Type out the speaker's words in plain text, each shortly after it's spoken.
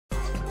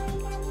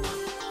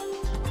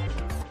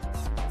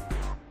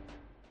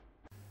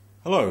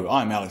Hello,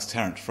 I'm Alex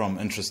Tarrant from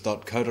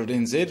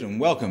interest.co.nz and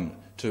welcome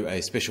to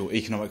a special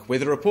economic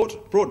weather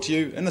report brought to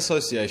you in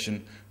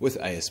association with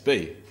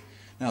ASB.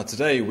 Now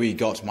today we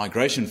got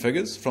migration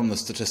figures from the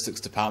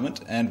Statistics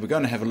Department and we're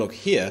going to have a look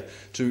here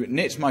to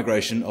net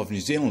migration of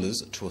New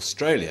Zealanders to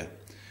Australia.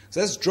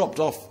 So that's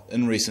dropped off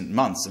in recent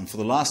months and for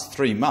the last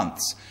 3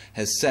 months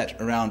has sat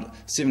around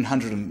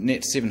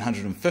net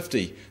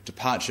 750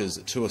 departures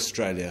to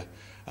Australia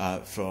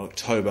for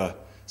October,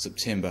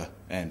 September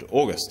and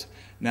August.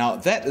 Now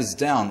that is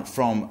down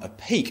from a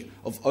peak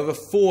of over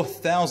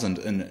 4,000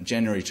 in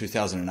January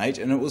 2008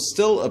 and it was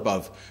still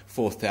above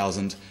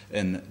 4,000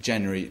 in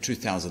January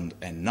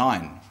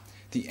 2009.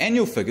 The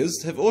annual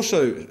figures have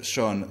also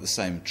shown the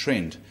same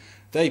trend.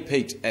 They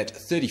peaked at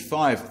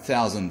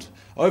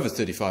over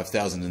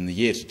 35,000 in the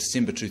year to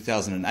December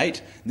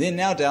 2008. They're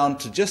now down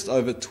to just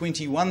over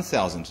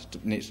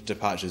 21,000 net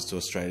departures to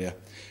Australia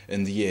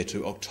in the year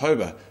to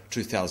October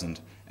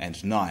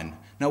 2009.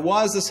 Now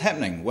why is this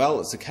happening? Well,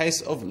 it's a case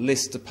of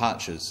less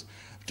departures.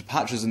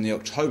 Departures in the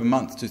October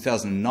month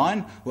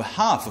 2009 were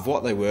half of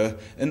what they were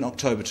in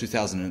October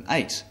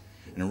 2008,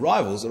 and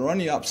arrivals are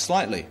only up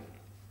slightly.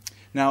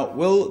 Now,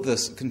 will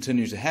this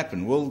continue to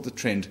happen? Will the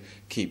trend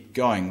keep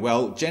going?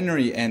 Well,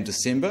 January and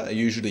December are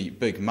usually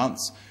big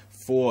months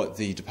for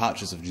the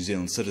departures of New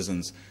Zealand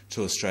citizens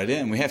to Australia,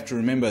 and we have to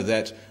remember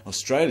that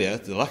Australia,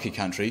 the lucky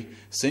country,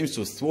 seems to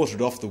have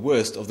thwarted off the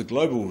worst of the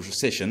global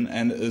recession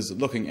and is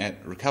looking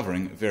at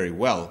recovering very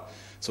well.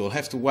 So we'll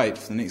have to wait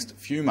for the next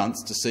few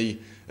months to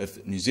see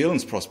if New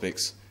Zealand's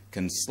prospects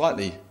can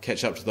slightly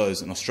catch up to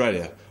those in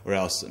Australia, or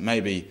else it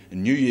may be a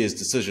New Year's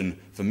decision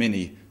for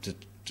many to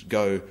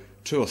go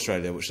to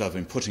Australia, which they've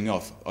been putting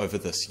off over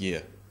this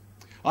year.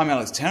 I'm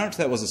Alex Tarrant.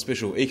 That was a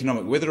special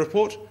economic weather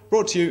report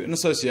brought to you in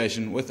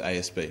association with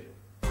ASB.